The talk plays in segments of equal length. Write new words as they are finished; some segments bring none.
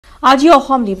আজি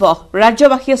অসম দিৱস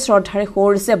ৰাজ্যবাসীয়ে শ্ৰদ্ধাৰে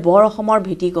সোঁৱৰিছে বৰ অসমৰ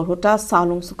ভেটি গঢ়োতা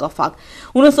চাওলুং চুকাফাক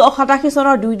 1987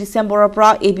 চনৰ 2 ডিচেম্বৰৰ পৰা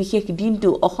এই বিশেষ দিনটো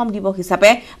অসম দিৱস হিচাপে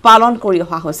পালন কৰি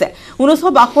অহা হৈছে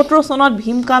 1972 চনত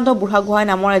ভীমকান্ত বুঢ়াগোহাঁই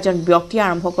নামৰ এজন ব্যক্তিয়ে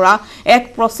আৰম্ভ কৰা এক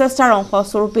প্ৰচেষ্টাৰ অংশ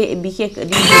স্বৰূপে এই বিশেষ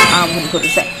দিনটো আৰম্ভ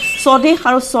কৰিছে স্বদেশ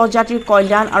আৰু স্বজাতিৰ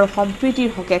কল্যাণ আৰু সম্প্ৰীতিৰ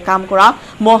হকে কাম কৰা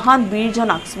মহান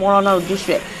বীৰজনক স্মৰণৰ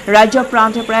উদ্দেশ্যে ৰাজ্য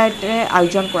প্ৰান্তে প্ৰান্তে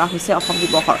আয়োজন কৰা হৈছে অসম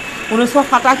দিৱসৰ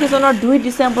 1987 চনৰ 2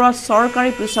 ডিচেম্বৰ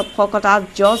সৰকাৰী পৃষ্ঠপোষকতা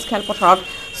জজ খেলপথাৰত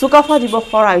চুকাফা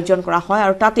দিৱসৰ আয়োজন কৰা হয়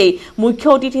আৰু তাতেই মুখ্য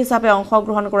অতিথি হিচাপে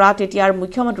অংশগ্ৰহণ কৰা তেতিয়াৰ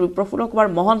মুখ্যমন্ত্ৰী প্ৰফুল্ল কুমাৰ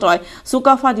মহন্তই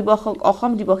চুকাফা দিৱসক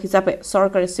অসম দিৱস হিচাপে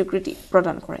সৰকাৰী স্বীকৃতি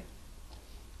প্ৰদান কৰে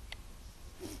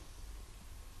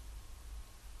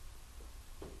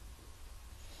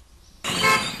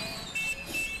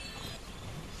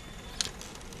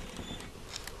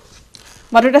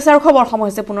মাদুটা খবৰ সময়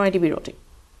হৈছে পুনৰ এটি বিৰতি